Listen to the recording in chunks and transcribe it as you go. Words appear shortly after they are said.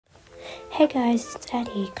Hey guys, it's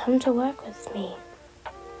Eddie. Come to work with me.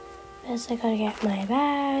 First I gotta get my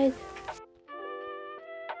bag.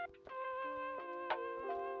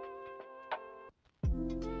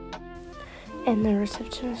 And the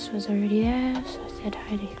receptionist was already there, so I said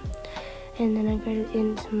hi to him. And then I go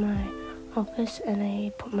into my office and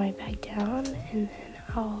I put my bag down, and then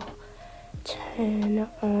I'll turn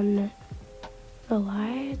on the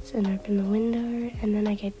lights and open the window, and then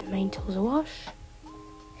I gave the main tools a wash.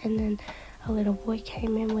 And then a little boy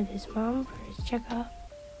came in with his mum for his checkup.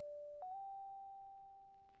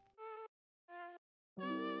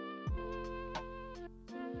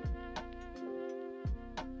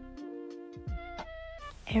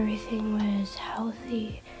 Everything was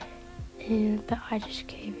healthy, but I just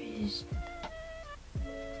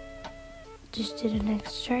did an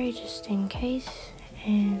x-ray just in case,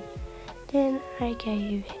 and then I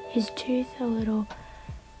gave his tooth a little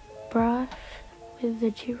brush with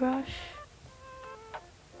the toothbrush.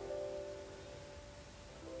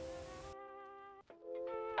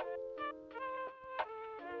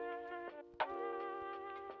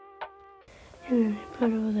 And then I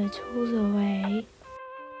put all the tools away.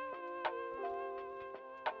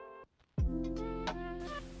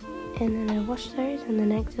 And then I washed those, and the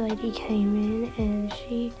next lady came in and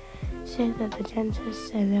she said that the dentist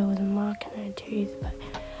said there was a mark in her tooth, but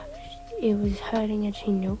it was hurting and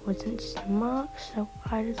she knew it wasn't just a mark, so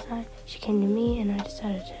she came to me and I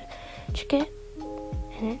decided to check it,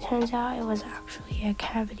 and it turns out it was actually a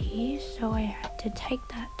cavity, so I had to take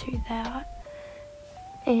that tooth out,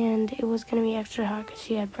 and it was going to be extra hard because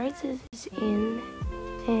she had braces in,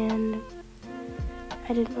 and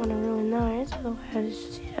I didn't want to ruin those,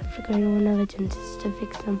 otherwise I'd have to go to another dentist to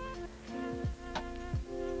fix them.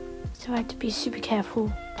 So I had to be super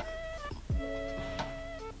careful.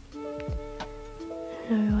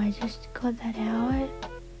 So I just got that out.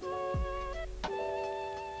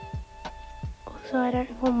 Also, I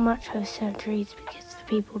don't film much of surgeries because the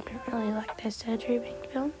people don't really like their surgery being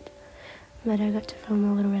filmed, but I got to film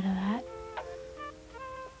a little bit of that.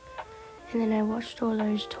 And then I washed all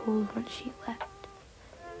those tools once she left.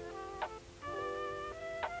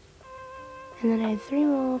 And then I had 3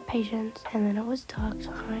 more patients, and then it was dark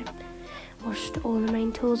time. Washed all the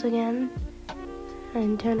main tools again,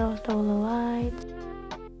 and turned off all the lights.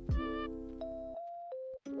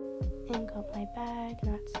 And got my bag,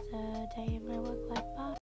 and that's the day of my work life. Bye.